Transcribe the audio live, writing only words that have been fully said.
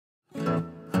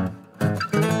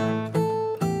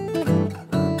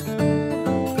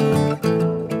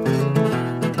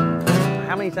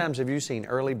many times have you seen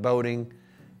early boating,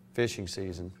 fishing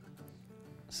season,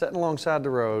 sitting alongside the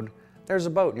road, there's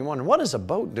a boat, and you're wondering, what is a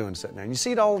boat doing sitting there? And you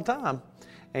see it all the time,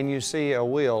 and you see a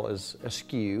wheel is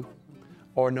askew,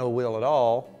 or no wheel at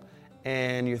all,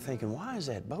 and you're thinking, why is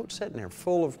that boat sitting there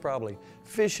full of probably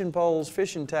fishing poles,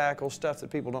 fishing tackle, stuff that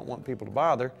people don't want people to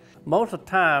bother? Most of the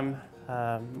time,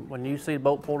 when you see a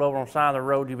boat pulled over on the side of the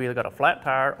road, you've either got a flat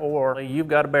tire or you've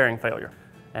got a bearing failure,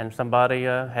 and somebody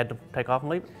had to take off and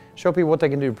leave it. Show people what they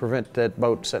can do to prevent that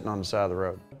boat sitting on the side of the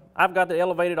road. I've got it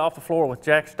elevated off the floor with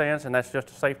jack stands, and that's just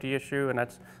a safety issue, and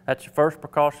that's your first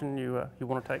precaution you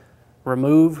want to take.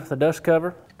 Remove the dust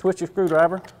cover, twist your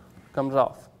screwdriver, comes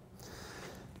off.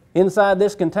 Inside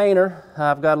this container,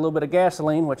 I've got a little bit of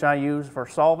gasoline, which I use for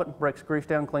solvent, breaks grease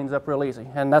down, cleans up real easy.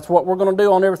 And that's what we're going to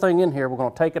do on everything in here. We're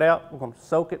going to take it out, we're going to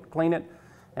soak it, clean it,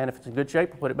 and if it's in good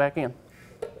shape, we'll put it back in.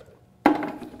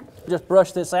 Just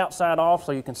brush this outside off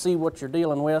so you can see what you're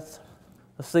dealing with.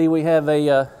 Let's see, we have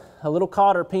a little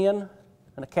cotter pin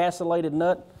and a castellated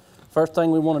nut. First thing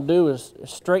we want to do is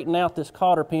straighten out this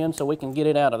cotter pin so we can get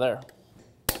it out of there.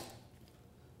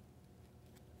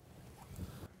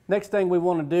 Next thing we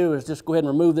want to do is just go ahead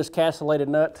and remove this castellated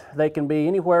nut. They can be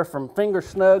anywhere from finger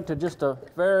snug to just a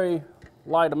very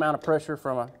light amount of pressure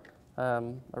from a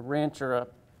wrench or a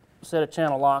set of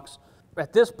channel locks.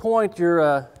 At this point,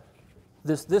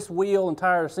 this wheel and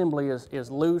tire assembly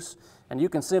is loose, and you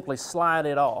can simply slide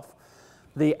it off.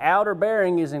 The outer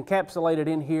bearing is encapsulated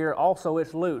in here, also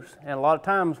it's loose. And a lot of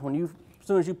times as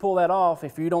soon as you pull that off,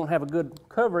 if you don't have a good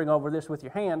covering over this with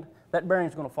your hand, that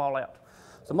bearing's going to fall out.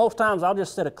 So most times I'll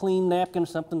just set a clean napkin,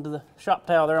 something to the shop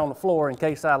towel there on the floor in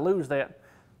case I lose that.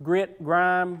 Grit,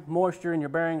 grime, moisture in your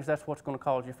bearings, that's what's going to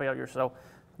cause your failure. So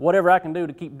whatever I can do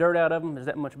to keep dirt out of them is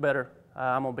that much better.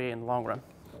 I'm going to be in the long run.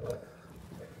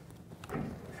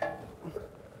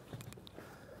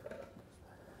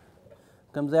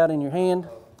 Comes out in your hand.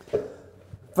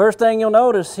 First thing you'll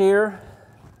notice here,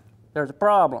 there's a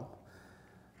problem.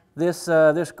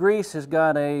 This grease has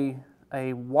got a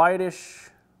whitish,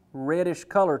 reddish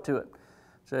color to it.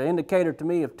 It's an indicator to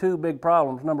me of two big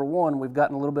problems. Number one, we've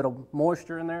gotten a little bit of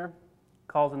moisture in there,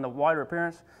 causing the whiter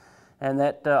appearance, and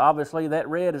that obviously that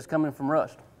red is coming from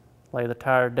rust. Lay the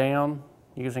tire down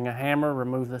using a hammer,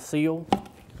 remove the seal.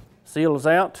 Seal is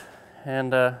out,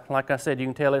 and like I said, you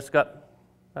can tell it's got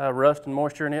rust and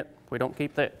moisture in it. We don't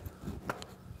keep that.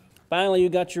 Finally, you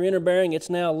got your inner bearing. It's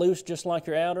now loose just like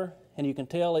your outer, and you can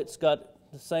tell it's got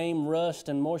the same rust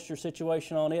and moisture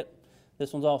situation on it.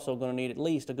 This one's also going to need at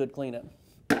least a good cleanup.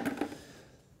 The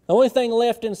only thing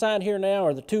left inside here now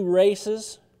are the two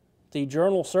races, the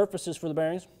journal surfaces for the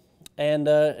bearings, and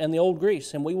the old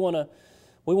grease. And we want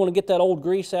to get that old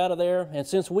grease out of there. And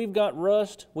since we've got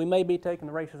rust, we may be taking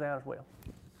the races out as well.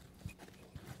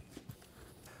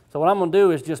 So what I'm going to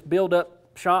do is just build up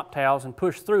shop towels and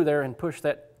push through there and push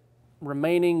that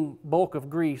remaining bulk of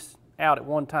grease out at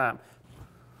one time.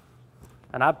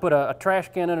 And I put a trash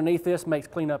can underneath this, makes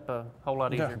cleanup a whole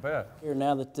lot easier. Yeah, Here,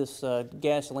 now that this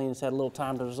gasoline has had a little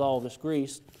time to dissolve this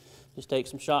grease, just take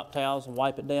some shop towels and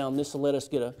wipe it down. This will let us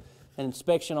get an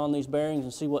inspection on these bearings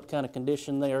and see what kind of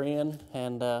condition they are in.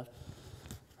 And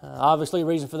obviously the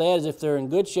reason for that is if they're in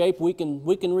good shape, we can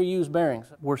reuse bearings.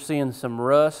 We're seeing some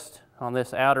rust on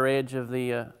this outer edge of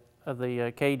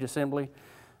the cage assembly.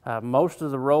 Most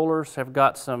of the rollers have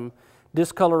got some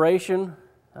discoloration,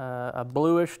 a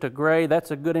bluish to gray. That's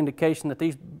a good indication that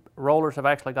these rollers have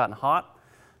actually gotten hot.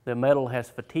 The metal has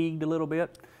fatigued a little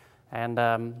bit, and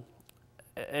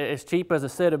as cheap as a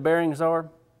set of bearings are,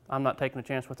 I'm not taking a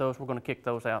chance with those. We're going to kick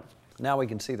those out. Now we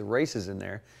can see the races in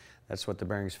there. That's what the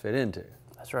bearings fit into.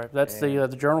 That's right. That's the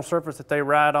journal surface that they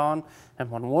ride on, and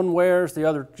when one wears, the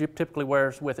other typically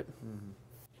wears with it.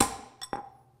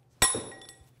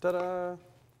 Ta-da!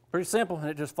 Pretty simple, and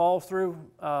it just falls through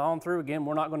on through again.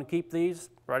 We're not going to keep these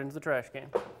right into the trash can.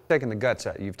 Taking the guts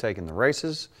out, you've taken the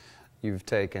races, you've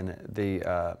taken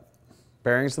the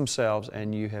bearings themselves,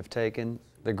 and you have taken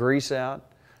the grease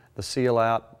out, the seal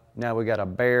out. Now we got a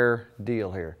bare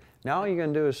deal here. Now all you're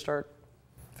going to do is start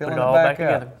filling it all back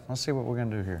out. Together. Let's see what we're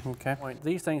going to do here. Okay.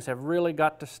 These things have really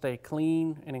got to stay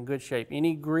clean and in good shape.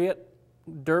 Any grit,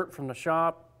 dirt from the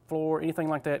shop floor, anything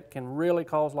like that can really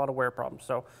cause a lot of wear problems.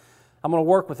 So I'm going to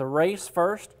work with a race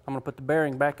first. I'm going to put the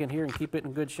bearing back in here and keep it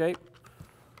in good shape.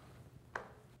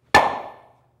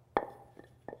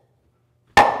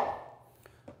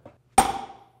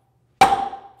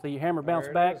 So your hammer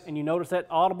bounces back, and you notice that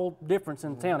audible difference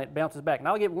in sound. It bounces back.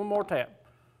 Now I'll give it one more tap,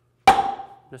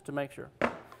 just to make sure.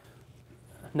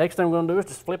 Next thing we're going to do is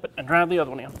just flip it and drive the other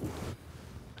one in.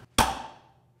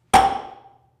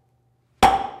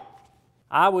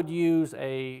 I would use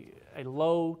a a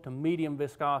low to medium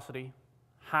viscosity,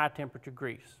 high temperature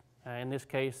grease. In this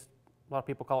case, a lot of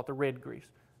people call it the red grease.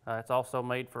 It's also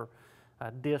made for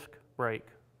disc brake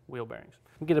wheel bearings.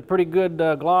 You get a pretty good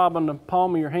glob on the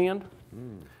palm of your hand.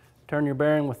 Turn your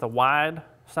bearing with the wide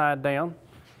side down,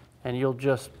 and you'll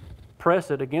just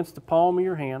press it against the palm of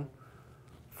your hand,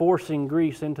 forcing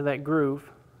grease into that groove.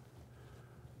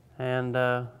 And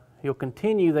you'll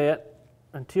continue that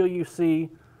until you see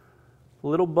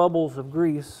little bubbles of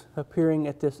grease appearing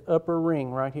at this upper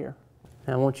ring right here.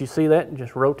 And once you see that,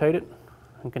 just rotate it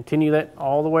and continue that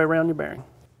all the way around your bearing.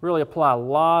 Really apply a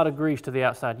lot of grease to the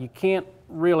outside. You can't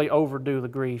really overdo the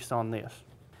grease on this.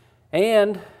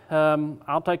 And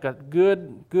I'll take a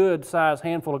good size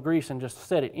handful of grease and just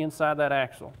set it inside that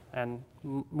axle. And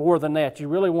more than that, you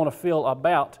really want to fill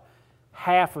about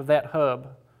half of that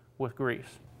hub with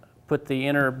grease. Put the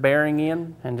inner bearing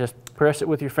in and just press it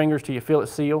with your fingers till you feel it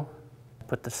seal.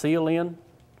 Put the seal in.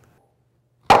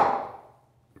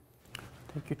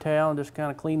 Take your towel and just kind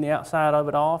of clean the outside of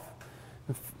it off.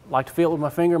 Like to feel it with my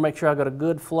finger, make sure I got a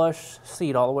good flush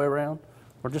seat all the way around.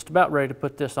 We're just about ready to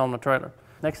put this on the trailer.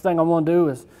 Next thing I want to do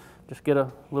is just get a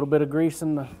little bit of grease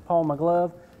in the palm of my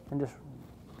glove and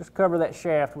just cover that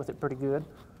shaft with it pretty good.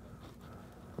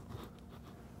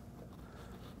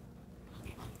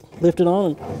 Lift it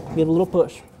on and give it a little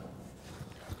push.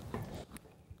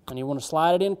 And you want to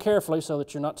slide it in carefully so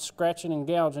that you're not scratching and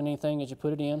gouging anything as you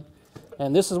put it in.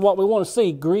 And this is what we want to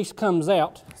see. Grease comes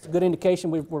out. It's a good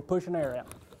indication we're pushing air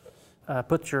out.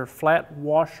 Put your flat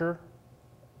washer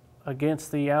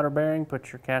against the outer bearing.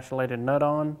 Put your castellated nut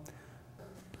on.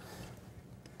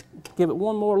 Give it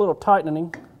one more little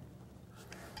tightening.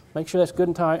 Make sure that's good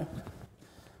and tight.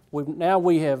 We've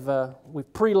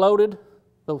preloaded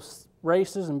those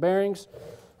races and bearings,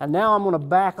 and now I'm going to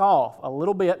back off a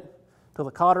little bit till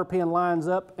the cotter pin lines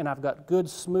up and I've got good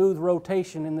smooth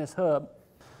rotation in this hub.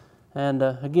 And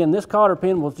again, this cotter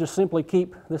pin will just simply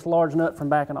keep this large nut from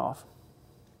backing off.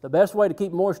 The best way to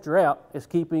keep moisture out is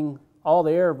keeping all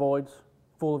the air voids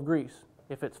full of grease.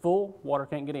 If it's full, water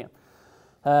can't get in.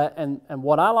 And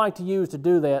what I like to use to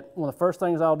do that, one of the first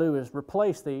things I'll do is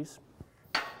replace these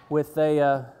with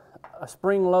a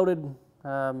spring-loaded,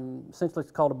 essentially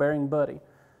it's called a bearing buddy.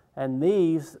 And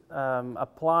these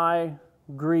apply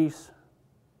grease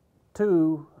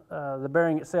to the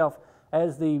bearing itself.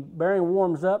 As the bearing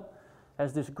warms up,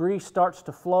 as this grease starts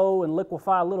to flow and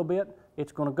liquefy a little bit,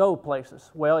 it's going to go places.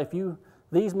 Well,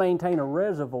 these maintain a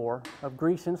reservoir of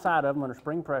grease inside of them under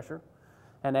spring pressure,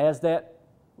 and as that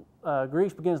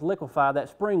grease begins to liquefy, that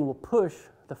spring will push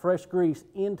the fresh grease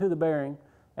into the bearing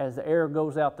as the air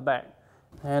goes out the back.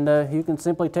 And you can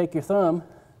simply take your thumb,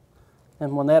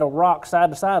 and when that'll rock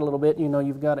side to side a little bit, you know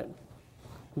you've got it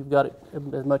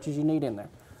as much as you need in there.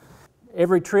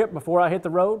 Every trip before I hit the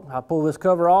road, I pull this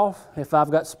cover off. If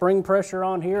I've got spring pressure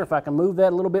on here, if I can move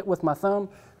that a little bit with my thumb,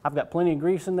 I've got plenty of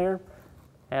grease in there,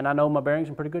 and I know my bearing's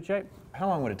in pretty good shape. How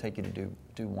long would it take you to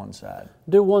do one side?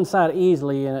 Do one side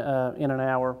easily in an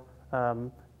hour.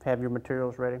 Have your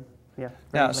materials ready. Yeah.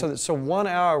 Now, so 1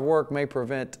 hour of work may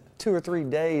prevent 2 or 3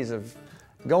 days of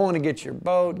going to get your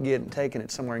boat, taking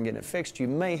it somewhere and getting it fixed. You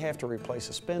may have to replace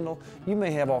a spindle. You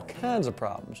may have all kinds of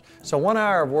problems. So 1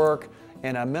 hour of work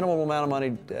and a minimal amount of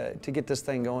money to get this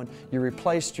thing going. You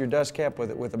replaced your dust cap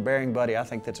with a bearing buddy. I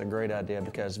think that's a great idea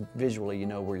because visually you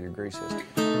know where your grease is.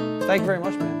 Thank you very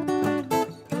much, man.